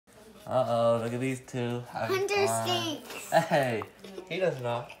Uh-oh, look at these two. Hunter stinks. Hey, he doesn't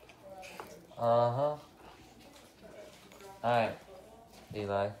know. Uh-huh. Alright,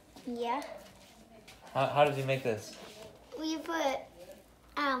 Eli. Yeah. How did you make this? We put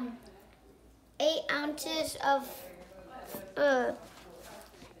 8 ounces of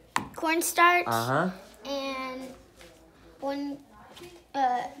cornstarch and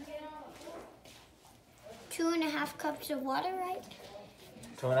 2.5 cups of water, right?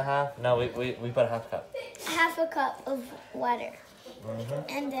 2.5? No, we put a half cup. Half a cup of water.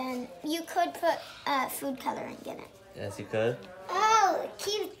 And then you could put food coloring in it. Yes, you could. Oh, it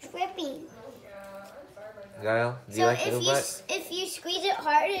keeps dripping. Gael, do you like the oobleck? If you squeeze it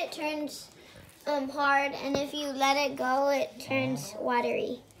hard, it turns hard, and if you let it go, it turns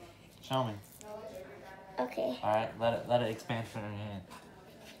watery. Show me. Okay. All right, let it expand from your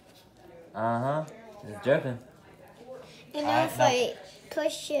hand. It's dripping. And now if I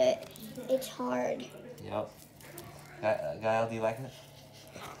push it, it's hard. Yep. Gael, do you like it?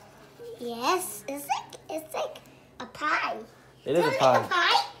 Yes, it's like a pie. It is a pie.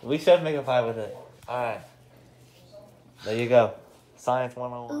 We should make a pie with it. All right. There you go. Science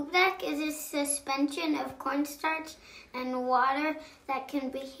 101. Oobleck is a suspension of cornstarch and water that can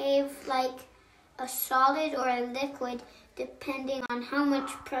behave like a solid or a liquid depending on how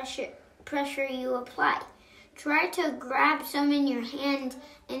much pressure you apply. Try to grab some in your hand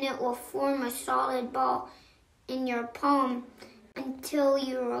and it will form a solid ball in your palm until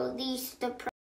you release the pressure.